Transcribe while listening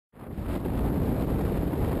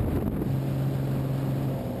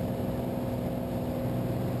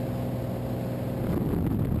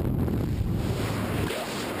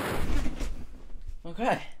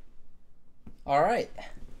Okay. Alright.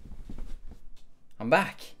 I'm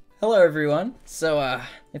back. Hello everyone. So,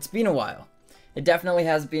 it's been a while. It definitely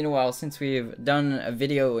has been a while since we've done a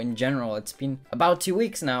video in general. It's been about 2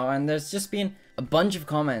 weeks now, and there's just been a bunch of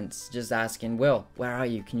comments just asking, Will, where are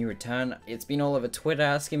you? Can you return? It's been all over Twitter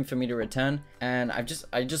asking for me to return, and I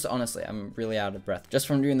just honestly, I'm really out of breath just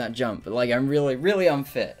from doing that jump. Like, I'm really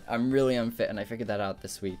unfit. I'm really unfit, and I figured that out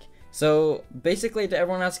this week. So, basically, to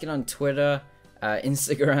everyone asking on Twitter,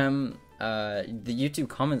 Instagram, the YouTube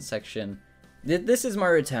comment section, this is my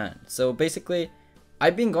return. So basically,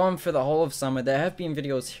 I've been gone for the whole of summer. There have been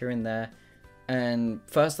videos here and there, and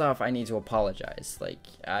first off, I need to apologize. Like,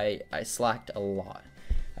 I slacked a lot.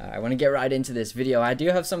 I want to get right into this video. I do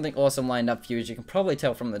have something awesome lined up for you, as you can probably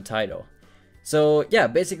tell from the title. So yeah,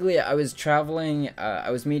 basically, I was traveling, I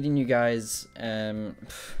was meeting you guys, I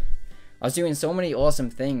was doing so many awesome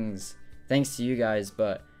things thanks to you guys,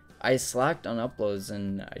 but I slacked on uploads,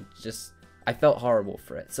 and I felt horrible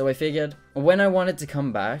for it. So I figured when I wanted to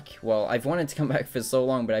come back, well, I've wanted to come back for so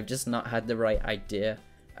long, but I've just not had the right idea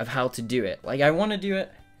of how to do it. Like, I want to do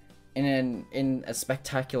it in a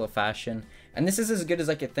spectacular fashion, and this is as good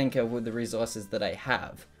as I could think of with the resources that I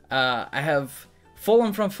have. I have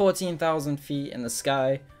fallen from 14,000 feet in the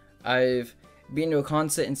sky. I've been to a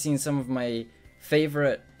concert and seen some of my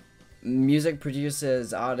favorite music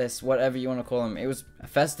producers, artists, whatever you want to call them. It was a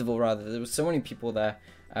festival, rather. There was so many people there.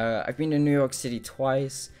 I've been to New York City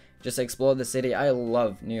twice, just explored the city. I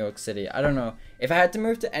love New York City. I don't know, if I had to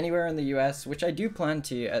move to anywhere in the US, which I do plan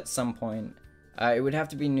to at some point, it would have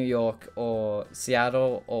to be New York or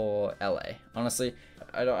Seattle or LA. Honestly,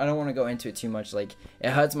 I don't want to go into it too much. Like, it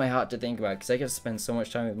hurts my heart to think about, because I get to spend so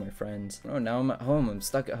much time with my friends. Oh, now I'm at home. I'm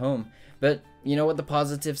stuck at home. But you know what the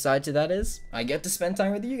positive side to that is? I get to spend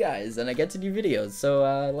time with you guys, and I get to do videos.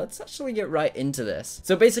 So let's actually get right into this.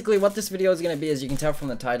 So basically, what this video is going to be, as you can tell from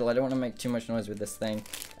the title, I don't want to make too much noise with this thing.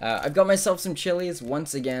 I've got myself some chilies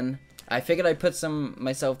once again. I figured I'd put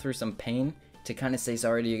myself through some pain to kind of say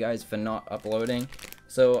sorry to you guys for not uploading.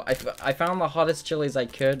 So I found the hottest chilies I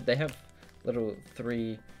could. They have little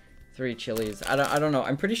three chilies. I don't know.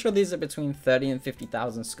 I'm pretty sure these are between 30 and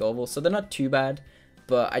 50,000 Scoville, so they're not too bad.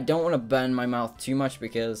 But I don't want to burn my mouth too much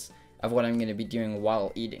because of what I'm going to be doing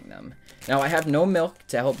while eating them. Now, I have no milk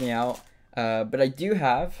to help me out, but I do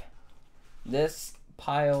have this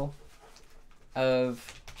pile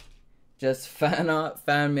of just fan art,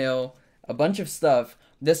 fan mail, a bunch of stuff.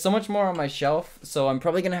 There's so much more on my shelf, so I'm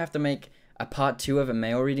probably going to have to make a part 2 of a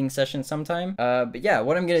mail reading session sometime. But yeah,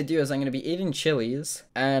 what I'm going to do is I'm going to be eating chilies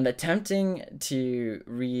and attempting to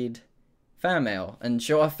read fan mail and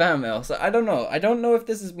show off fan mail. So I don't know if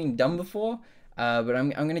this has been done before, but I'm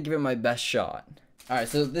going to give it my best shot. Alright,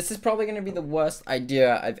 so this is probably going to be the worst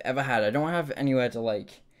idea I've ever had. I don't have anywhere to,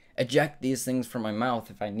 like, eject these things from my mouth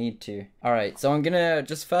if I need to. Alright, so I'm gonna,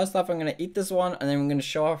 just first off, I'm gonna eat this one, and then I'm gonna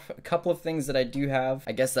show off a couple of things that I do have.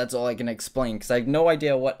 I guess that's all I can explain, because I have no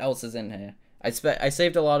idea what else is in here. I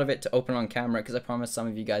saved a lot of it to open on camera, because I promised some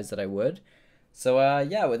of you guys that I would. So,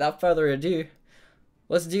 yeah, without further ado,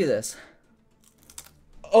 let's do this.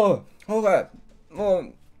 Oh, okay.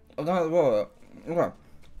 Oh, okay.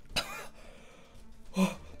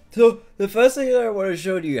 So, the first thing that I want to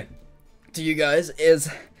show to you guys is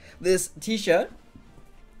this t-shirt.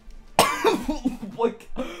 Like,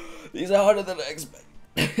 these are harder than I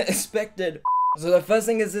expected. So the first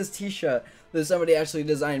thing is this t-shirt that somebody actually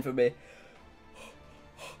designed for me.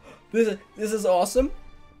 This is awesome.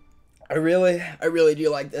 I really do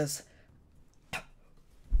like this.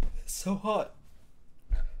 It's so hot.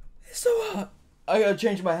 It's so hot. I gotta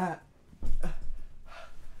change my hat.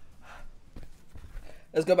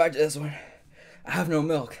 Let's go back to this one. I have no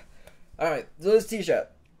milk. Alright, so this t-shirt.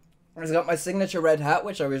 It's got my signature red hat,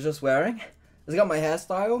 which I was just wearing. It's got my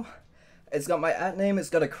hairstyle. It's got my at name. It's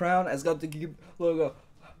got a crown. It's got the Cube logo.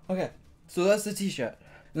 Okay, so that's the t-shirt.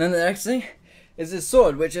 And then the next thing is this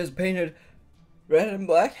sword, which is painted red and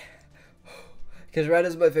black. Because red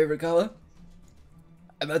is my favorite color.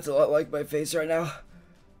 And that's a lot like my face right now,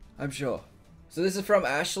 I'm sure. So this is from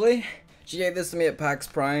Ashley. She gave this to me at PAX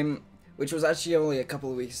Prime, which was actually only a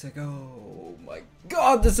couple of weeks ago. Oh my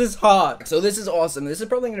god, this is hot! So this is awesome. This is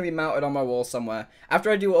probably going to be mounted on my wall somewhere.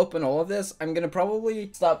 After I do open all of this, I'm going to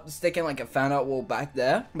probably stop sticking like a fan art wall back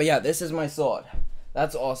there. But yeah, this is my sword.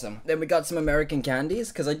 That's awesome. Then we got some American candies,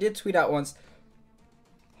 because I did tweet out once,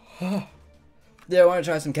 yeah, I want to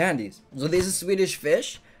try some candies. So these are Swedish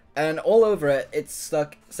fish, and all over it, it's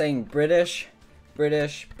stuck saying British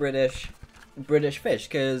fish,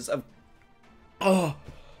 because of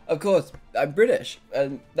course, I'm British,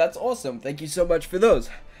 and that's awesome. Thank you so much for those.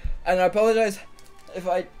 And I apologize if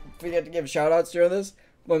I forget to give shout outs during this.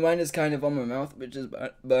 My mind is kind of on my mouth, which is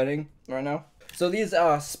burning right now. So these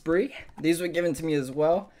are Spree. These were given to me as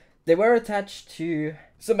well. They were attached to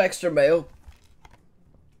some extra mail,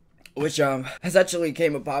 which has actually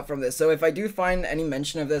came apart from this. So if I do find any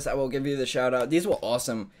mention of this, I will give you the shout out. These were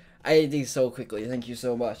awesome. I ate these so quickly. Thank you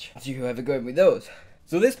so much to whoever gave me those.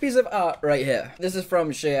 So this piece of art right here, this is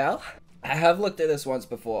from Shayal. I have looked at this once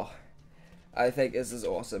before. I think this is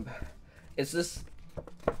awesome. It's just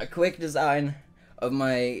a quick design of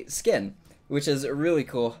my skin, which is really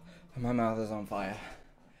cool. My mouth is on fire.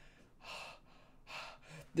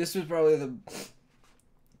 This was probably the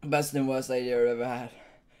best and worst idea I've ever had.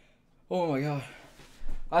 Oh my god.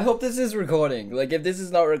 I hope this is recording. Like, if this is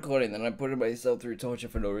not recording, then I'm putting myself through torture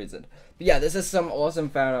for no reason. But yeah, this is some awesome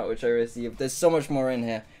fan art which I received. There's so much more in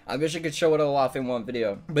here. I wish I could show it all off in one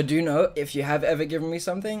video. But do know, if you have ever given me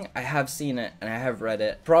something, I have seen it and I have read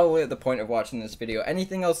it. Probably at the point of watching this video.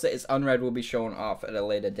 Anything else that is unread will be shown off at a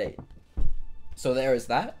later date. So there is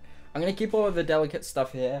that. I'm gonna keep all of the delicate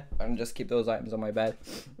stuff here and just keep those items on my bed.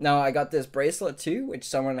 Now, I got this bracelet too, which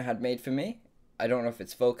someone had made for me. I don't know if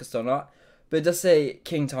it's focused or not, but it does say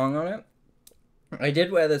King Tong on it. I did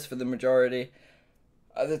wear this for the majority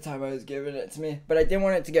of the time I was giving it to me, but I didn't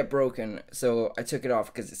want it to get broken, so I took it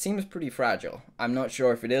off because it seems pretty fragile. I'm not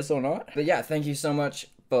sure if it is or not, but yeah, thank you so much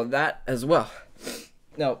for that as well.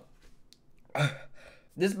 Now,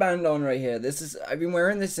 this band on right here, I've been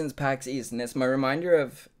wearing this since PAX East, and it's my reminder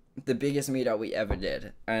of the biggest meetup we ever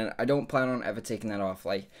did, and I don't plan on ever taking that off.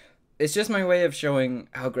 Like, it's just my way of showing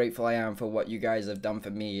how grateful I am for what you guys have done for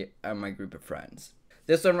me and my group of friends.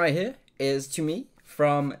 This one right here is to me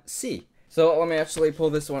from C. So let me actually pull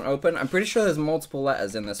this one open. I'm pretty sure there's multiple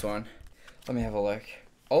letters in this one. Let me have a look.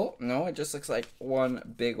 Oh, no, it just looks like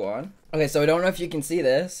one big one. Okay, so I don't know if you can see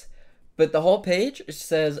this, but the whole page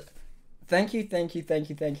says, thank you, thank you, thank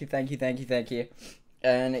you, thank you, thank you, thank you, thank you.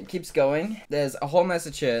 And it keeps going. There's a whole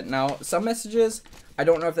message here. Now, some messages, I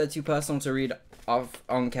don't know if they're too personal to read off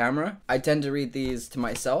on camera. I tend to read these to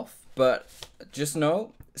myself, but just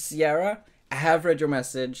know, Sierra, I have read your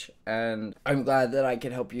message, and I'm glad that I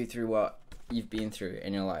could help you through what you've been through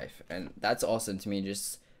in your life. And that's awesome to me,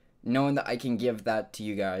 just knowing that I can give that to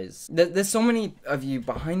you guys. There's so many of you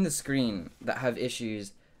behind the screen that have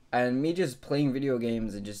issues, and me just playing video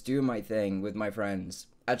games and just doing my thing with my friends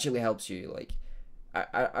actually helps you. Like,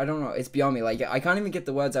 I don't know, it's beyond me. Like, I can't even get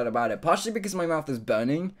the words out about it, partially because my mouth is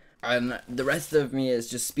burning, and the rest of me is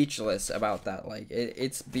just speechless about that. Like,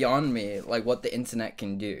 it's beyond me, like, what the internet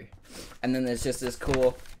can do. And then there's just this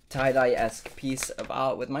cool tie-dye-esque piece of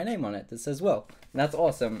art with my name on it that says Will. And that's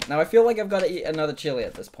awesome. Now, I feel like I've got to eat another chili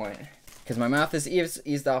at this point, because my mouth is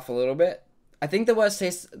eased off a little bit. I think the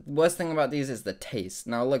worst thing about these is the taste.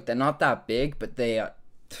 Now, look, they're not that big, but they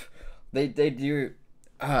do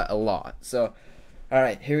a lot. So,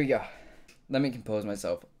 alright, here we go. Let me compose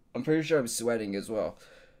myself. I'm pretty sure I'm sweating as well,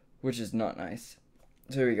 which is not nice.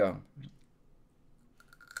 So here we go.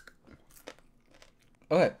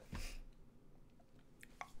 Okay.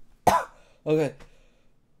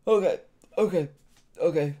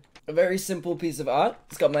 Okay. A very simple piece of art.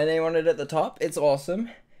 It's got my name on it at the top. It's awesome.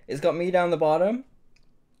 It's got me down the bottom.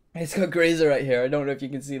 It's got Grazer right here. I don't know if you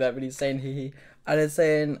can see that, but he's saying hee hee. And it's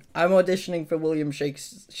saying, I'm auditioning for William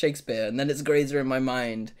Shakespeare. And then it's Grazer in my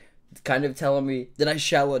mind. It's kind of telling me that I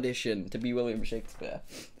shall audition to be William Shakespeare.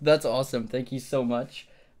 That's awesome. Thank you so much.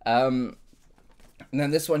 And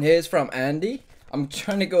then this one here is from Andy. I'm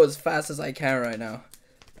trying to go as fast as I can right now.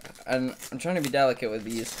 And I'm trying to be delicate with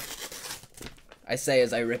these. I say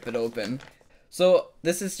as I rip it open. So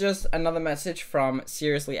this is just another message from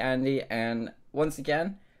Seriously Andy. And once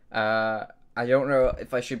again, I don't know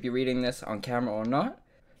if I should be reading this on camera or not.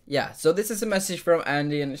 Yeah, so this is a message from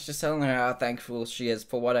Andy, and it's just telling her how thankful she is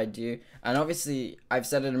for what I do. And obviously, I've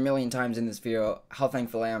said it a million times in this video, how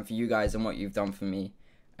thankful I am for you guys and what you've done for me.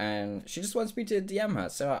 And she just wants me to DM her,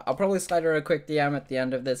 so I'll probably slide her a quick DM at the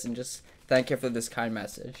end of this and just thank her for this kind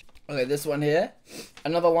message. Okay, this one here,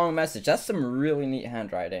 another long message. That's some really neat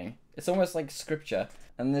handwriting. It's almost like scripture.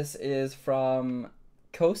 And this is from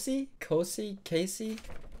Casey?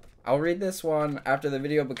 I'll read this one after the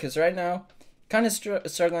video because right now, kind of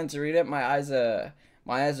struggling to read it. My eyes are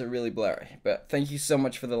really blurry. But thank you so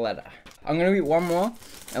much for the letter. I'm gonna read one more,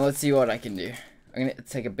 and let's see what I can do. I'm gonna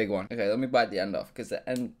take a big one. Okay, let me bite the end off because the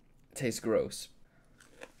end tastes gross.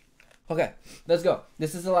 Okay, let's go.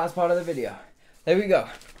 This is the last part of the video. There we go.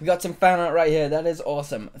 We got some fan art right here. That is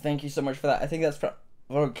awesome. Thank you so much for that. I think that's from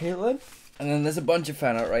Caitlin. And then there's a bunch of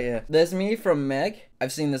fan art right here. There's me from Meg.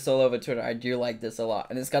 I've seen this all over Twitter. I do like this a lot.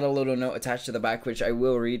 And it's got a little note attached to the back, which I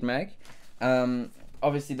will read, Meg.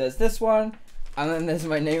 Obviously there's this one. And then there's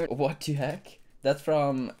my name, what the heck? That's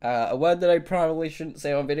from a word that I probably shouldn't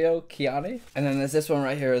say on video, Kiani. And then there's this one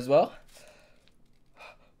right here as well,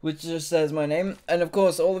 which just says my name. And of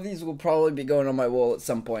course, all of these will probably be going on my wall at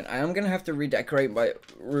some point. I am gonna have to redecorate my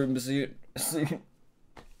room soon.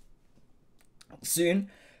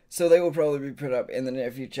 So they will probably be put up in the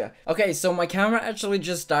near future. Okay, so my camera actually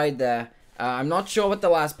just died there. I'm not sure what the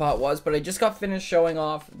last part was, but I just got finished showing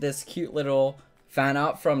off this cute little fan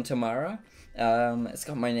art from Tamara. It's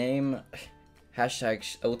got my name,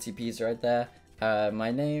 hashtag OTPs right there,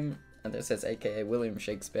 my name, and it says AKA William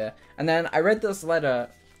Shakespeare. And then I read this letter,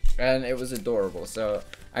 and it was adorable, so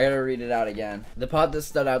I gotta read it out again. The part that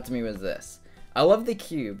stood out to me was this. I love the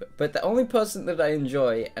cube, but the only person that I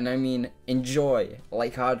enjoy, and I mean enjoy,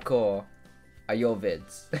 like hardcore, are your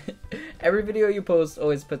vids. Every video you post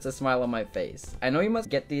always puts a smile on my face. I know you must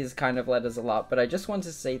get these kind of letters a lot, but I just want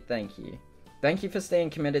to say thank you. Thank you for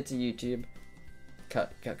staying committed to YouTube.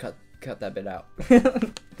 Cut that bit out.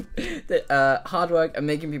 Hard work and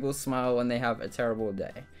making people smile when they have a terrible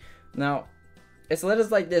day. Now, it's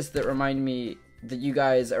letters like this that remind me that you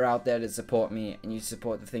guys are out there to support me and you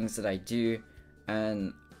support the things that I do.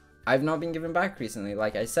 And I've not been giving back recently,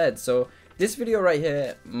 like I said. So this video right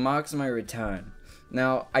here marks my return.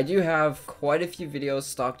 Now, I do have quite a few videos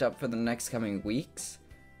stocked up for the next coming weeks.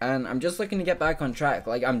 And I'm just looking to get back on track.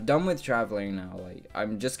 Like, I'm done with traveling now. Like,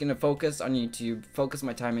 I'm just gonna focus on YouTube, focus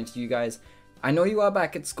my time into you guys. I know you are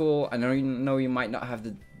back at school. I know you might not have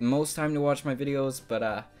the most time to watch my videos,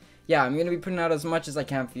 but yeah, I'm gonna be putting out as much as I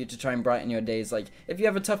can for you to try and brighten your days. Like, if you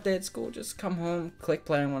have a tough day at school, just come home, click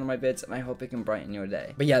play on one of my vids, and I hope it can brighten your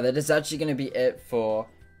day. But yeah, that is actually gonna be it for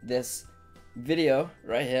this video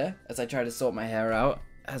right here, as I try to sort my hair out,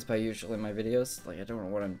 as per usual in my videos. Like, I don't know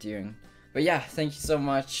what I'm doing. But yeah, thank you so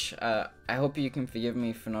much. I hope you can forgive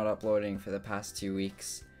me for not uploading for the past 2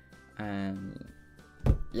 weeks. And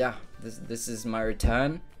yeah, this is my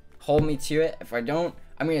return. Hold me to it. If I don't,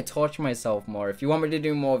 I'm gonna torture myself more. If you want me to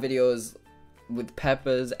do more videos with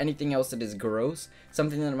peppers, anything else that is gross,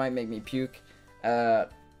 something that might make me puke, and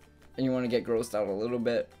you want to get grossed out a little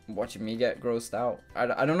bit, watching me get grossed out,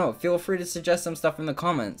 I don't know, feel free to suggest some stuff in the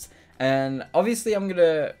comments. And obviously I'm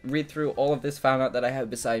gonna read through all of this fan art that I have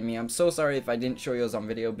beside me. I'm so sorry if I didn't show yours on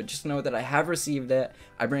video, but just know that I have received it.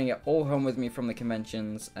 I bring it all home with me from the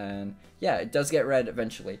conventions, and yeah, it does get read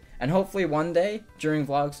eventually. And hopefully one day, during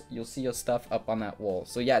vlogs, you'll see your stuff up on that wall.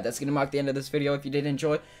 So yeah, that's gonna mark the end of this video. If you did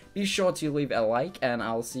enjoy, be sure to leave a like, and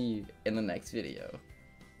I'll see you in the next video.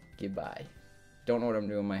 Goodbye. Don't know what I'm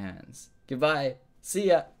doing with my hands. Goodbye. See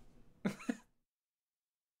ya.